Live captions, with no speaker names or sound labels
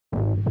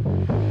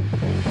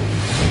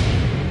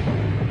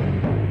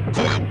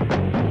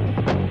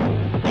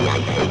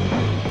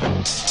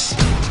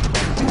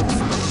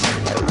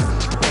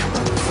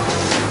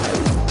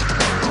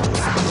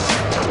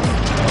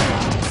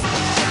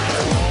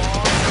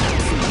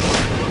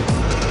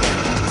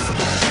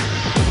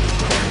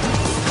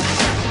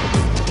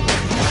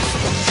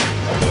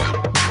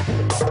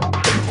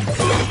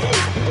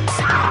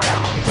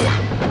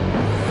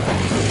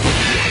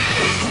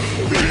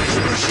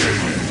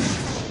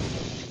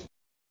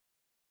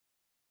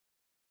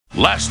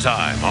Last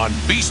time on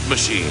Beast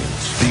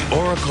Machines, the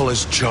Oracle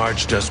has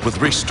charged us with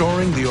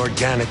restoring the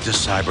organic to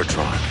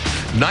Cybertron.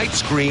 Night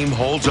Scream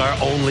holds our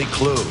only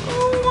clue.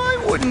 Oh,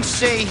 I wouldn't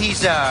say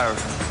he's our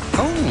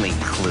only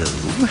clue.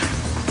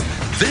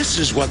 This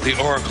is what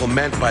the Oracle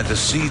meant by the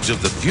seeds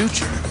of the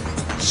future.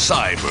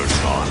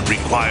 Cybertron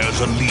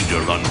requires a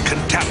leader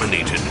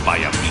uncontaminated by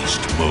a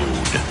beast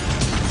mode.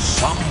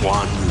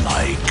 Someone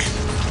like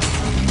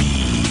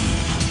me.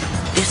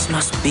 This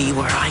must be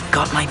where I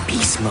got my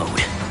beast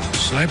mode.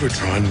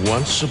 Cybertron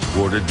once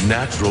supported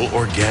natural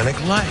organic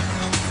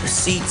life. The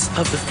seeds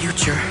of the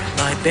future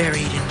lie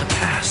buried in the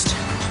past.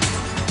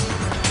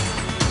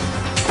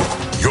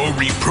 Your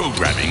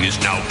reprogramming is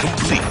now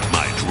complete,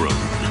 my drone.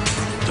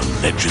 The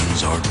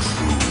legends are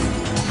true.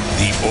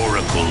 The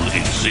Oracle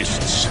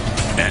exists,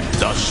 and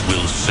thus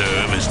will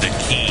serve as the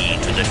key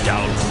to the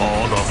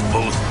downfall of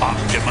both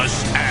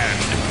Optimus and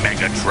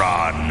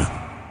Megatron.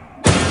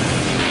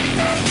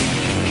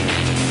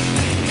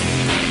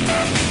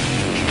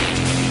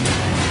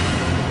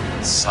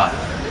 Sire,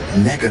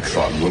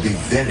 Megatron will be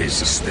very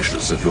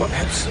suspicious of your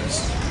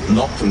absence.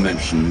 Not to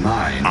mention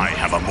mine. I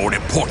have a more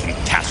important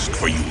task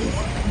for you.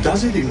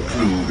 Does it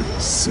include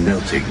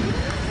smelting?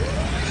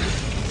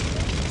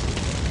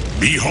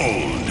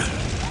 Behold,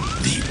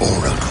 the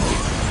Oracle.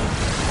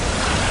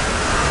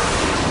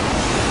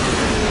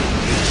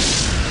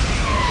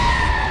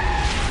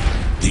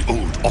 The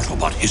old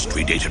Autobot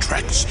history data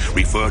tracks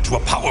refer to a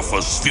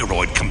powerful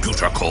spheroid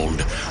computer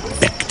called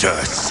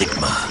Vector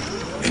Sigma.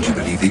 And you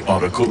believe the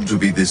Oracle to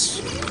be this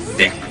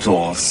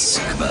Vector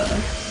Sigma?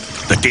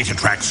 The data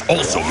tracks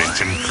also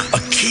mention a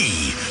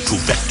key to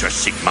Vector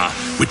Sigma,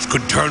 which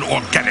could turn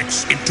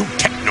organics into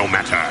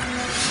technomatter.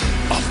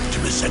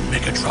 Optimus and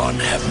Megatron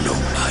have no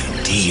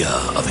idea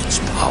of its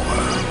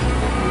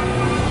power.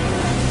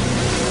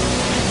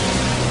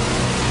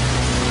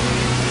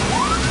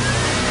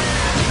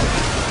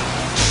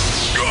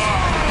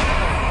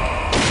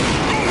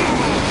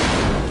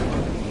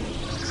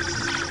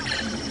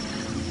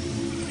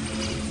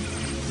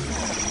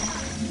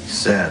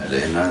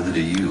 Sadly, neither do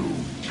you.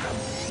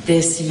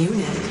 This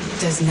unit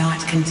does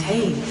not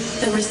contain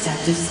the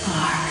receptive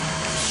spark.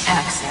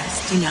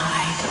 Access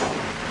denied.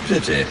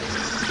 Pity.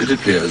 It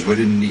appears we're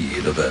in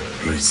need of a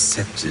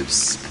receptive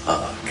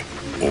spark.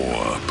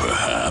 Or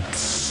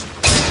perhaps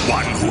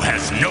one who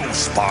has no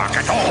spark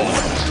at all.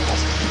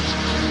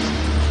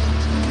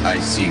 I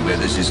see where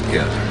this is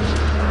going.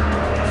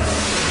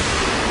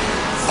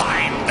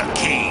 Find the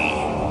key.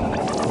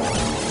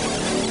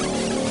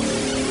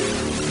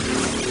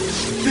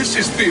 This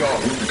is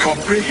beyond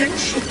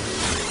comprehension.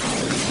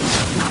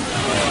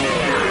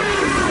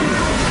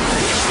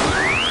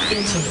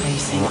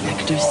 Interfacing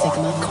Vector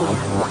Sigma core.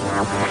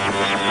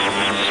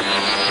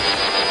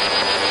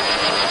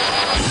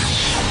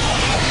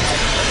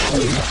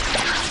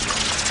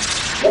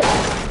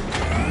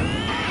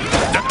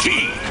 The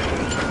key!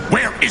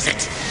 Where is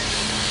it?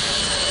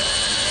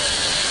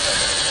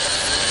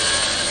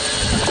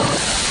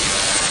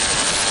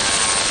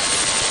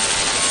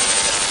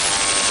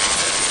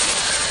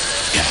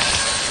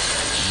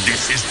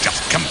 This is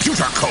just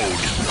computer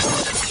code.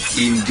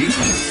 Indeed.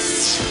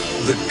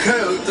 The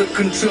code that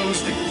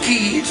controls the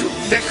key to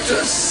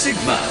Vector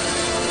Sigma.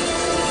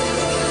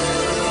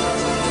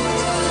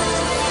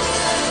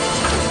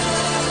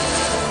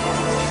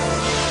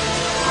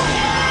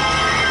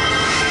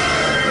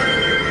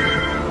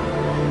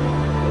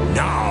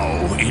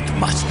 Now it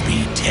must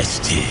be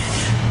tested.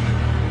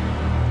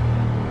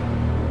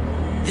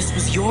 This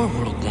was your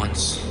world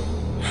once.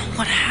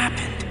 What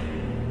happened?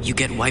 You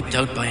get wiped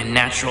out by a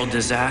natural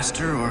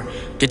disaster, or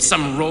did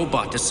some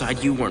robot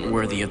decide you weren't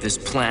worthy of this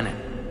planet?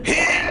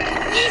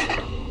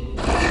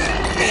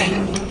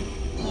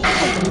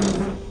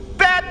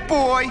 Bad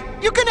boy,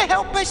 you gonna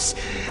help us?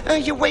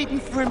 You're waiting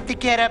for him to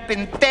get up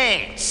and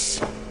dance.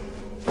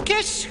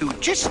 Guess who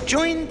just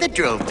joined the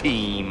drill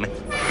team?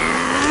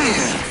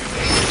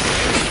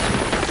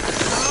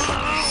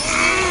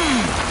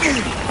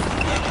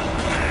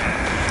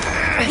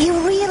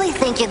 You really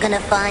think you're gonna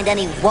find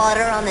any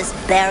water on this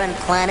barren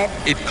planet?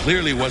 It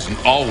clearly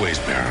wasn't always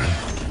barren.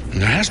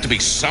 There has to be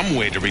some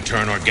way to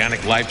return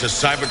organic life to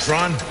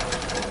Cybertron.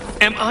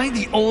 Am I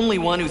the only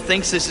one who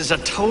thinks this is a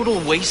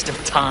total waste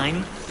of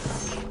time?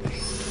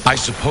 I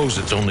suppose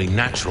it's only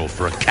natural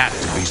for a cat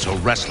to be so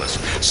restless.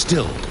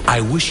 Still,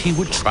 I wish he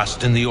would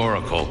trust in the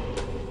Oracle.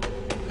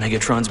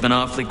 Megatron's been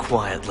awfully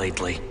quiet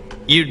lately.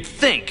 You'd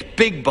think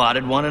Big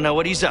Bot'd want to know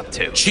what he's up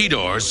to.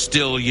 Cheetor's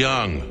still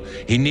young.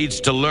 He needs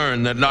to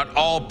learn that not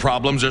all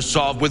problems are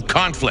solved with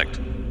conflict.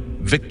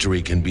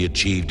 Victory can be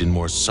achieved in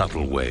more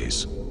subtle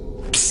ways.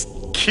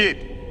 Psst, kid,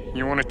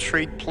 you wanna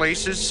trade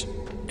places?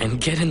 And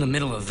get in the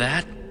middle of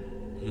that?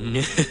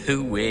 No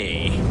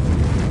way.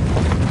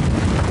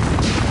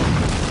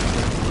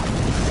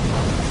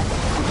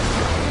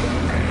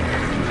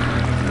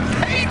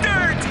 Hey,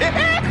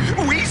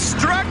 nerd! We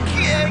struck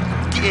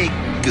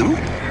goop.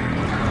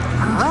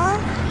 Huh?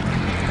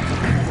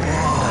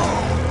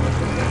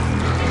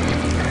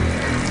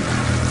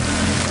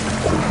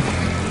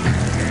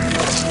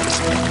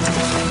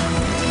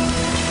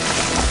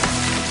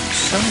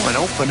 and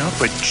open up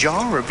a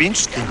jar of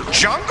instant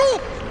jungle?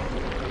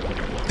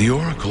 The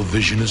Oracle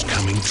vision is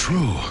coming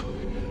true.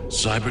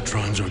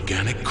 Cybertron's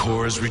organic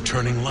core is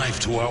returning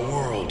life to our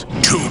world.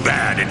 Too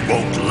bad it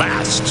won't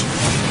last.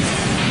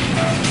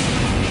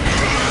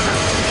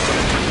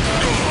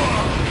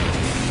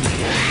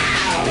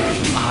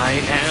 I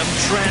am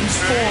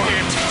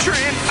transformed.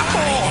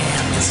 Transformed.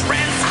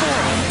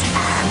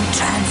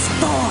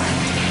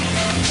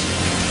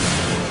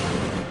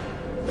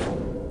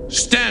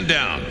 Stand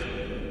down.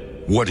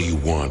 What do you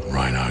want,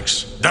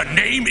 Rhinox? The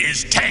name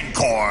is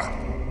Tankor.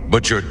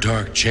 But your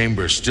dark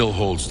chamber still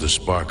holds the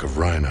spark of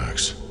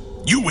Rhinox.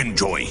 You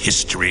enjoy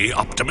history,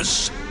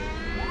 Optimus?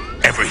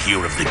 Ever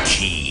hear of the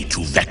key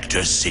to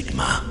Vector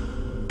Sigma?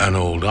 An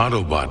old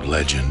Autobot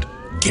legend.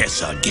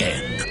 Guess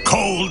again.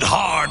 Cold,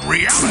 hard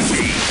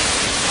reality.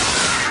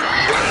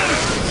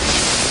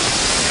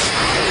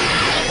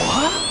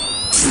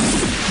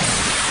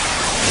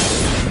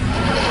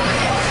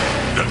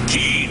 The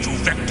key to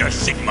Vector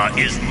Sigma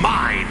is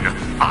mine.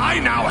 I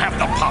now have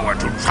the power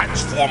to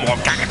transform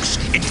organics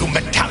into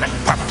metallic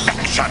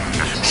perfection.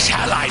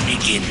 Shall I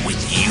begin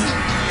with you,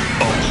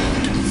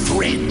 old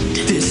friend?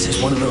 This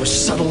is one of those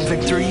subtle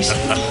victories.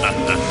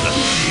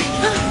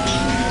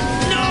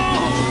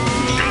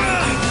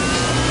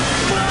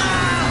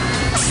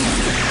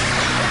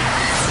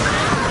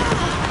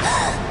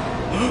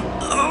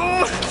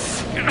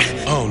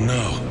 Oh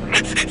no.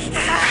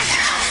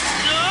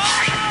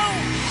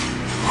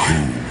 Who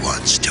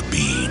wants to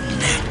be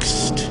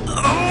next?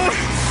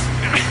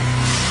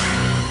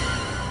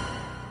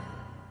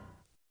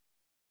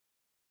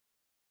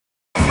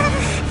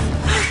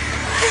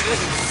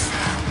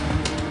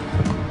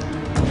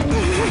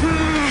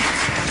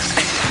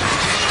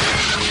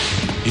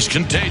 He's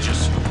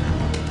contagious.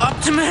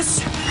 Optimus,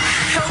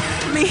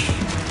 help me.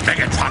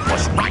 Megatron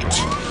was right.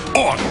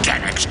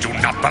 Organics do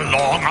not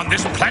belong on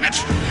this planet.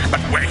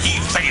 But where he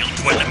failed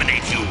to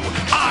eliminate you,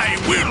 I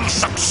will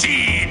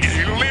succeed.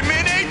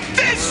 Eliminate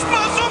this,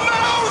 Muzzle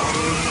Mouth!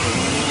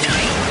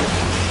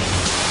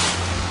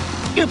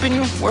 You've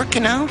been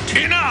working out?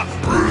 Enough!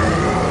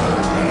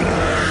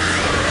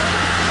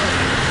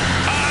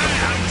 I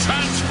am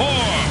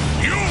transformed.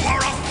 You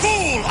are a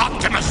fool,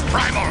 Optimus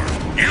Primal.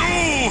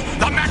 You,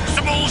 the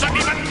Maximals, and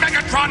even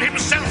Megatron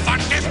himself are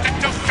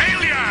destined to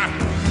failure.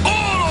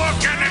 All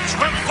organics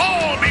will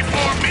fall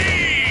before me.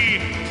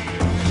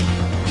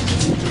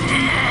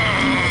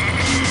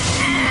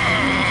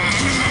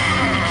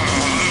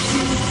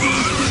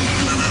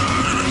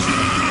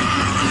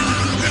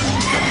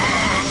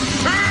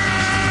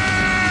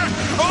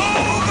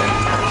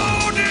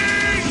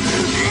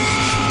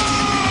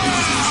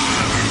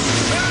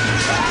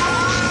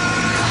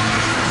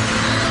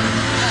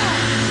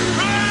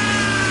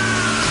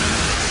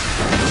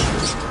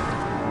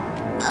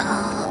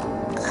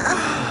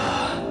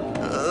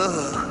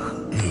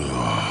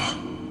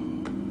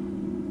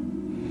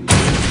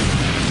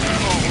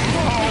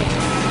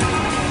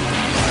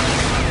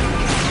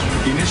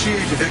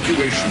 Initiate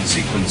evacuation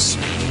sequence.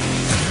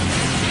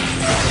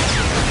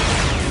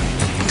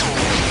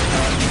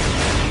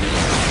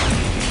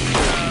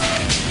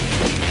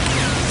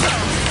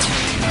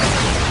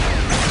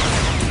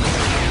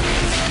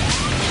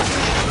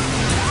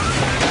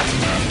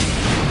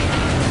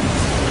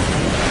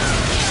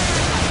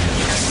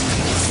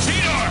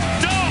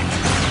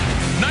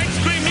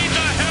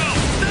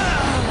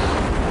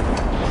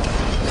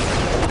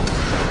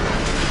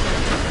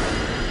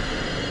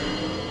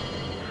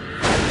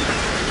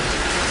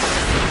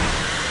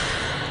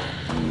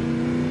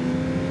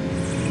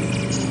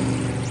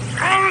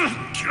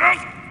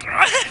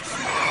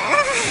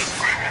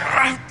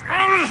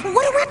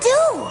 What do I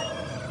do?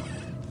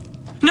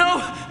 No!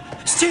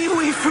 Stay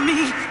away from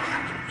me!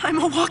 I'm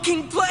a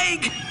walking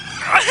plague!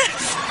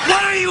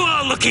 What are you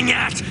all looking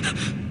at?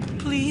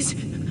 Please,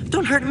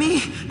 don't hurt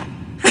me.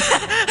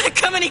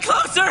 Come any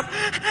closer,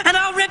 and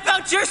I'll rip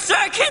out your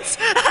circuits!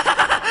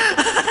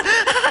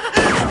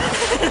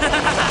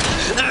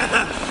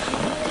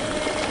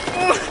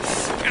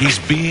 He's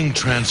being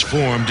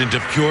transformed into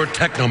pure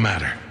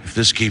technomatter. If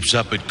this keeps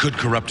up, it could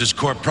corrupt his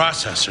core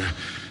processor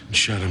and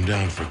shut him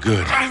down for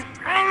good.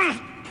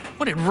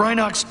 What did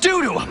Rhinox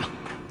do to him?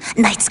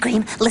 Night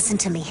Scream, listen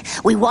to me.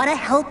 We want to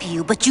help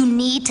you, but you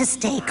need to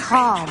stay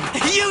calm.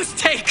 You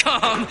stay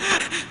calm!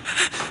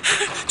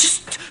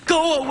 Just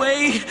go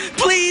away,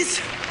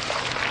 please!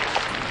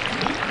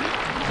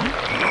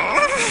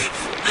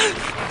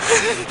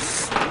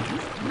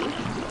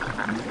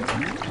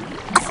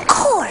 Of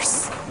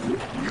course!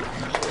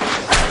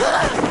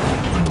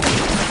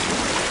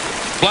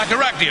 Black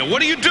Arachnia,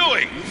 what are you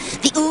doing?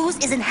 The ooze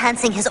is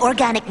enhancing his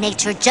organic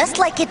nature just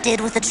like it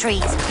did with the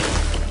trees.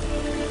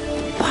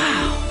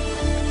 Wow.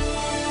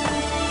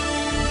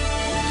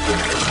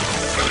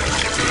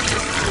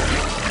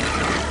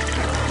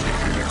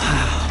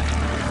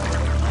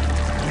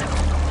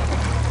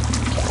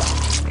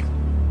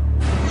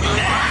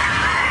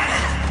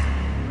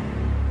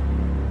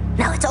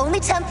 Now, it's only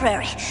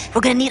temporary.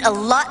 We're gonna need a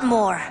lot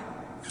more.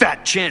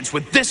 fat chance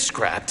with this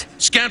scrapped.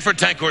 Scan for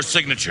Tankor's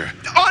signature.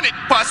 On it,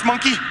 Boss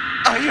Monkey.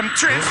 I am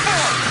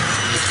transformed.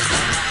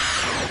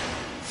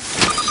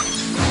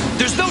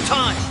 There's no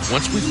time.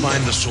 Once we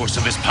find the source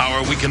of his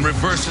power, we can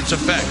reverse its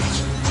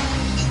effects.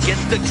 Get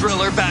the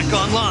driller back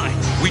online.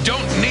 We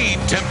don't need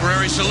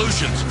temporary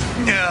solutions.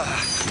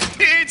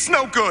 It's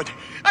no good.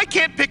 I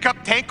can't pick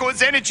up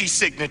Tankor's energy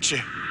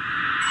signature.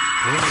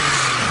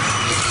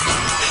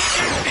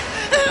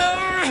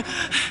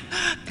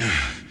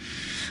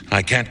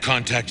 I can't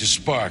contact his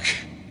spark.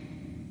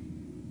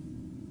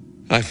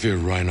 I fear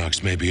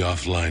Rhinox may be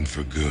offline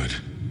for good.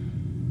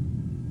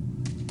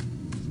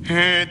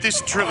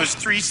 This driller's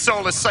 3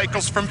 solar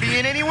cycles from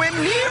being anywhere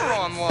near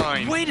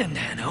online. Wait a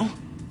nano.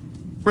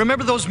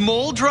 Remember those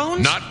mole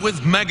drones? Not with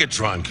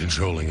Megatron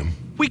controlling him.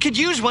 We could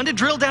use one to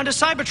drill down to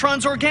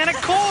Cybertron's organic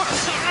core.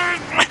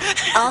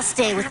 I'll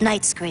stay with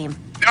Night Scream.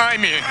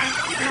 I'm in.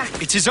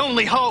 It's his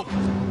only hope.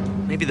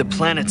 Maybe the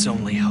planet's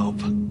only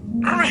hope.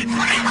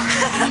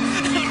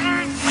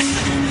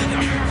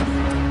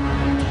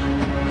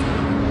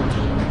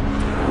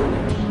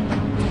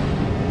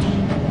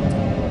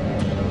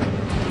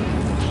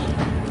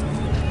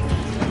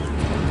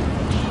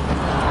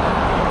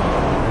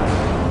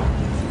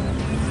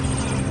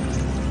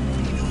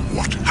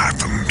 What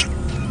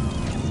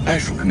happened? I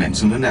shall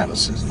commence an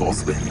analysis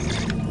forthwith.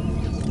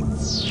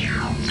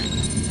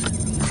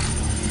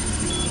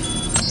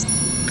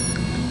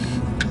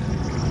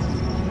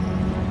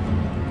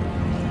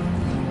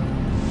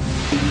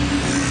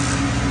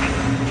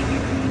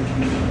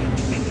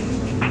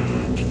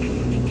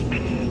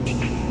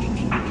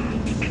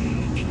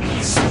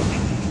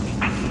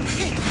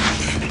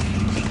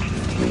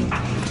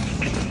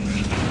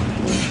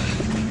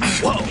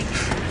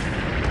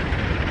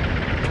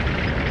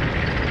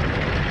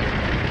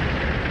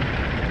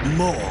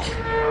 Mole.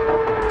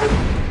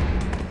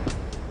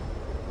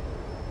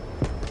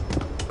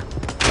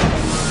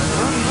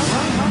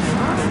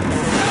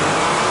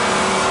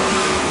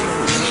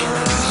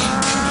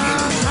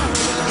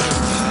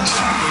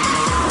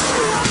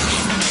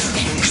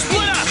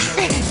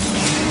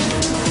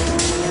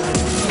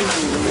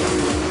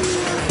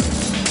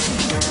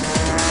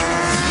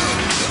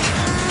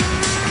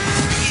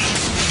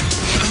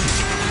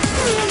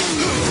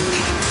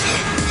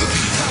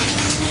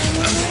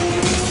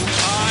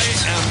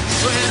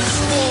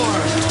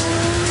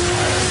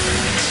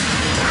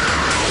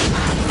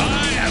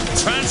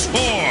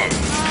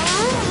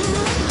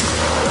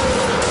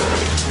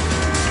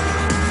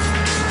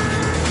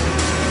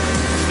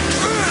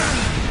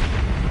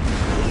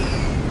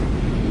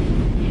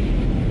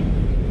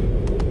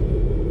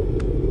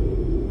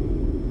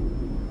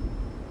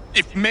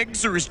 If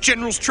Megs or his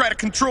generals try to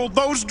control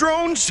those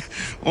drones,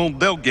 all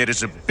they'll get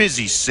is a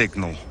busy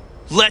signal.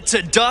 Let's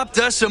adopt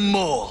us a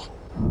mole.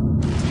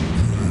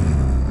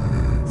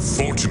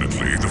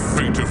 Fortunately, the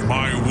fate of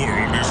my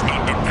world is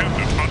not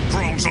dependent on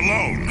drones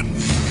alone.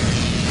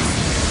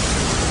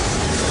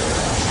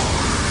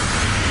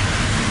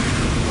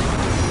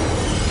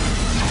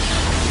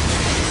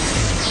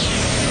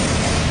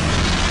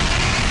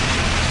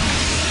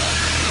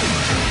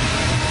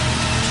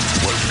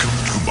 Welcome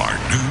to my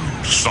new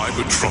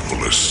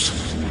Cybertropolis.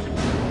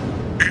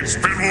 It's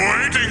been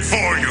waiting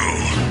for you!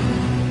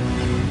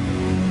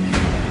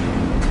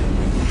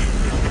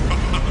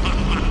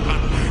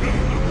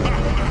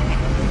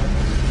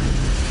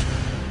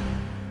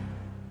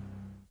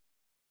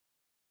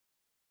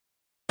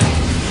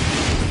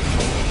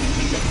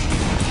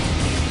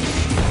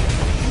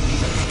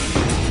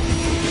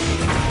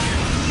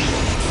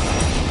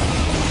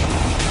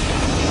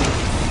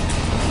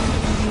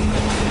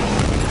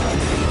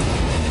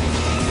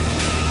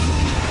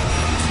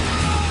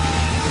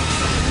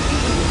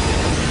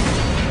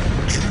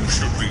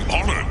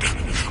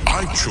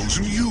 I've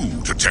chosen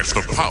you to test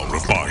the power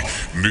of my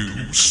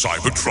new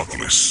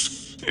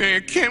Cybertropolis.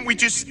 Can't we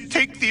just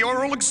take the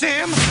oral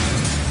exam?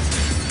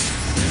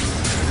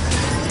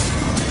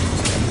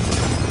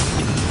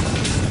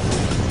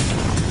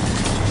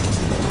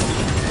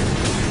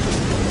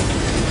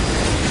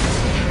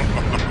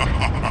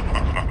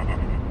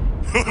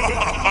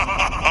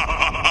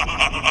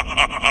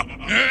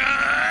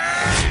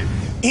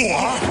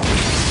 What?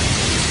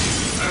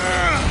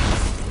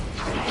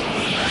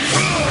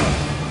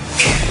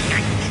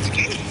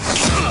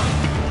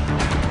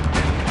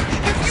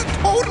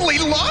 Totally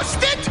lost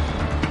it?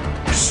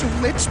 So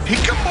let's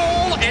pick a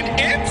mole and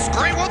imp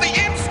scream while the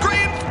imp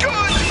screams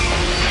good!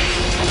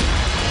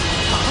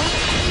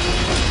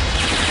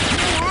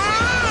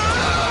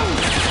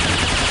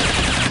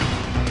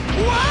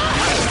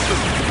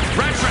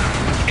 Rat Trap,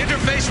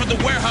 interface with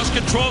the warehouse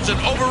controls and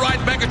override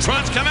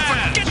Megatron's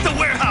command! Get the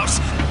warehouse!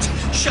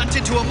 Shunt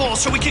into a mole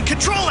so we can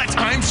control it!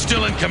 I'm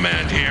still in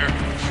command here.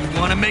 You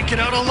want to make it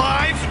out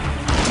alive?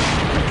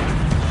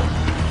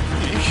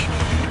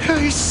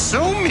 I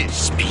so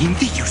miss being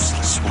the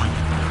useless one.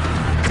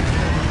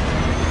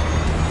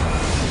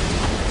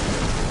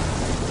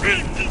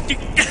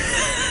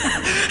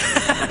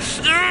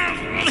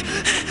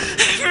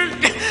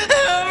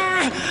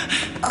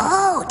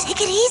 Oh, take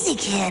it easy,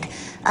 kid.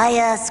 I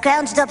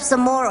scrounged up some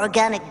more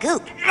organic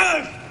goop.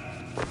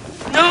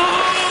 No!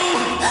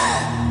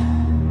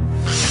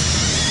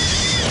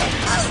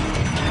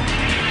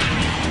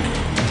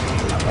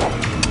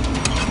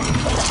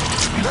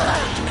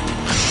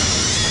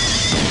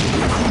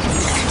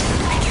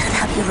 I can't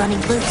have you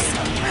running loose.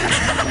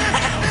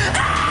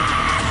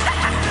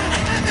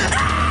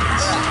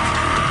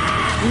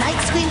 Night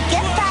Scream,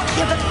 get back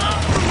here, but...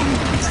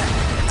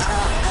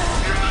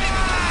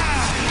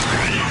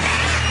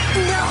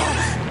 No!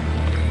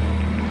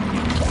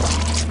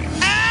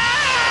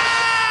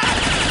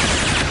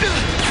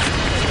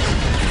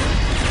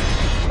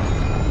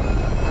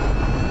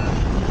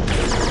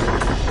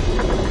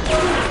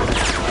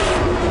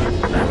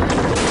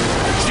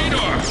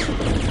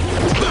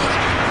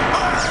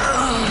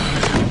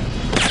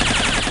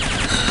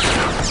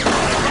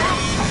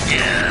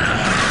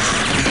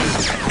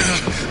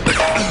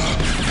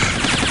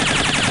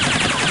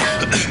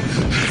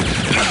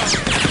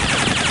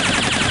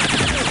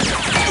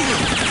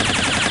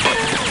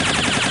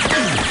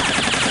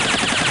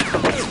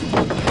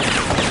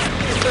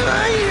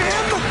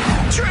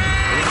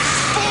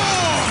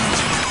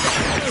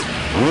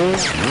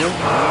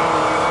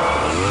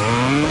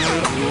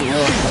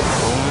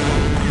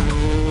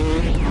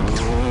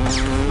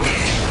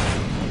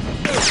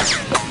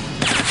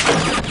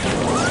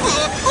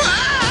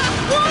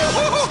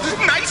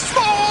 Nice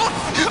fall!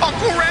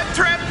 Uncle Rat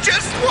Trap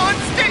just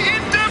wants to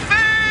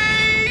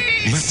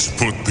interface! Let's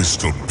put this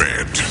to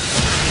bed.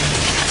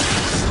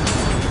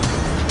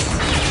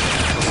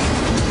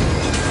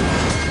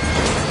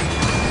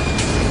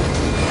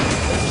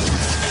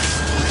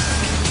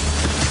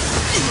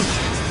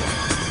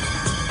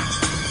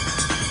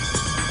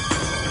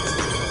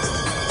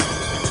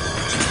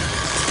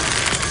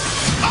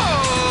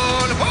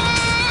 All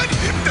aboard!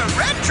 The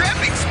Rat Trap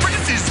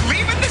Express is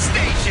leaving the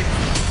station!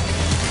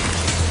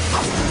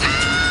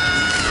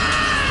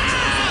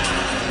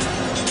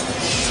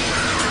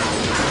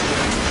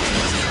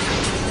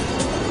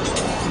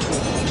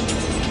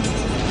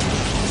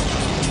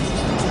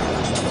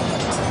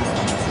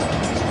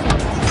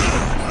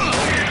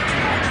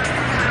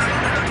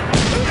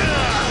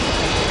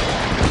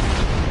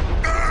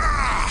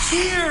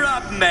 Cheer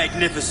up,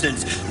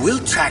 Magnificence. We'll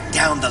track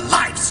down the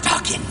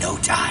livestock in no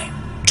time.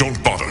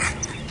 Don't bother.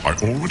 I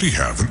already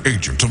have an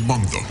agent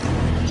among them.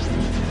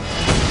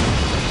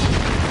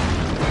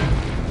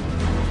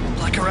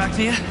 Black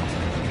Arachnia?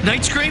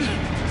 Night Scream?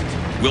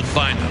 We'll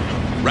find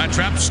them. Rat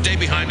Trap, stay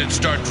behind and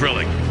start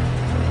drilling.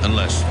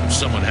 Unless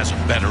someone has a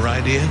better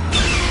idea.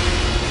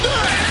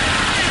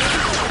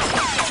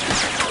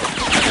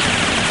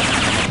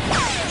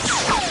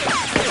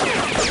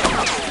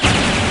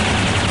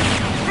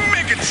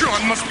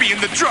 Megatron must be in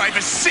the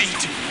driver's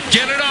seat!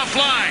 Get it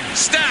offline!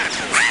 Stat!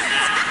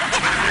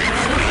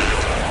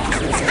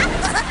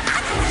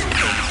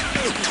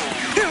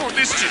 Oh,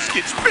 this just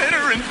gets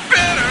better and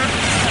better!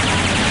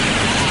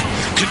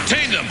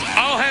 Contain them!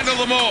 I'll handle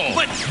them all!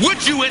 But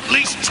would you at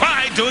least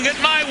try doing it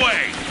my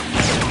way?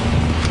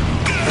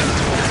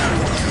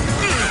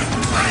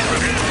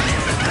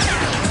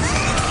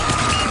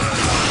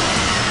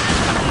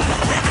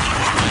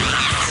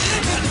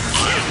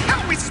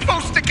 How are we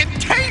supposed to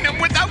contain them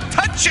without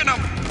touching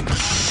them?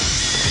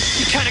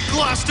 You kind of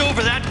glossed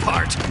over that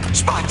part.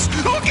 Spots,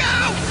 look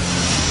out!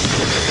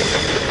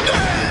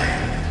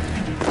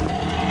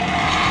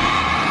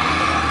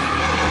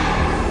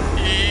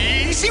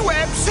 Easy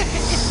webs.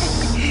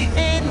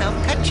 And no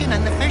touching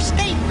on the first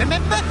date,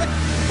 remember?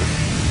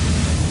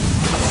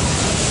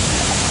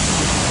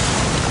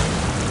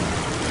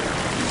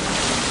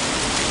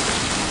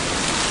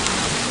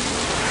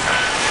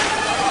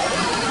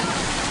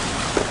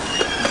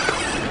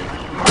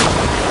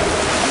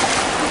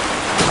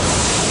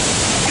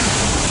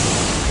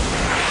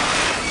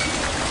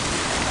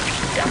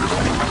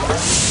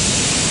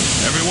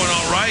 Everyone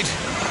all right?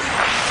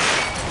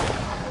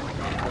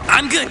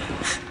 I'm good.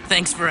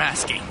 Thanks for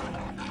asking.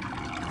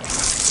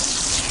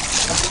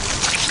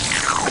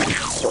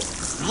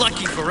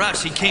 Lucky for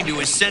us, he came to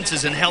his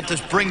senses and helped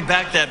us bring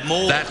back that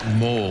mole. That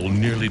mole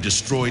nearly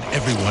destroyed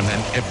everyone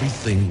and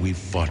everything we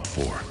fought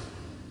for.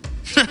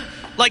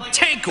 Like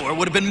Tankor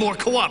would have been more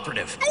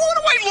cooperative. What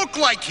do I look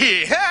like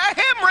here?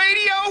 Ham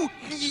radio?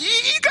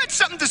 You got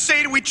something to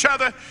say to each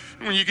other?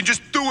 Well, you can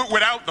just do it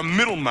without the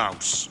middle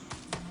mouse.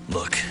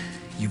 Look,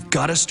 you've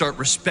got to start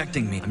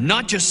respecting me. I'm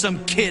not just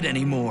some kid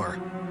anymore.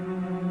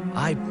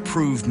 I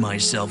proved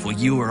myself while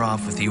you were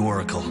off with the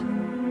Oracle.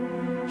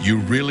 You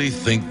really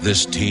think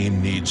this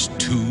team needs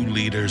 2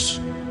 leaders?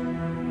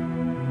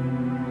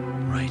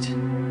 Right.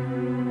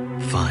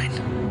 Fine.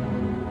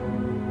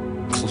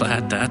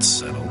 Glad that's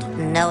settled.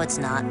 No, it's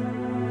not.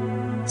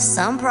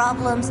 Some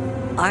problems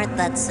aren't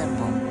that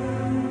simple.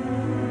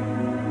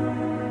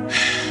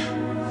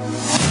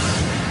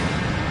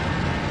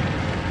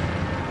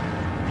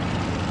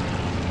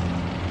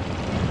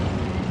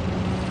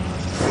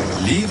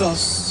 Leave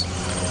us.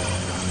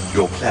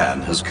 Your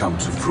plan has come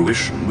to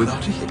fruition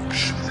without a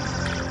hitch.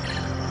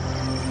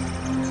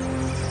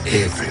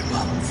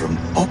 Everyone from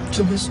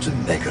Optimus to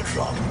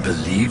Megatron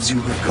believes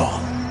you have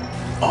gone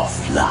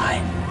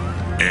offline.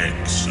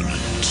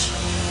 Excellent.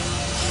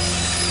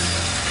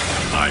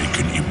 I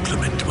can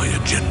implement my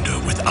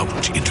agenda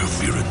without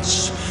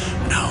interference,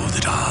 now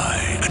that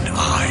I, and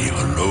I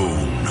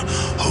alone,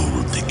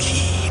 hold the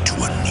key.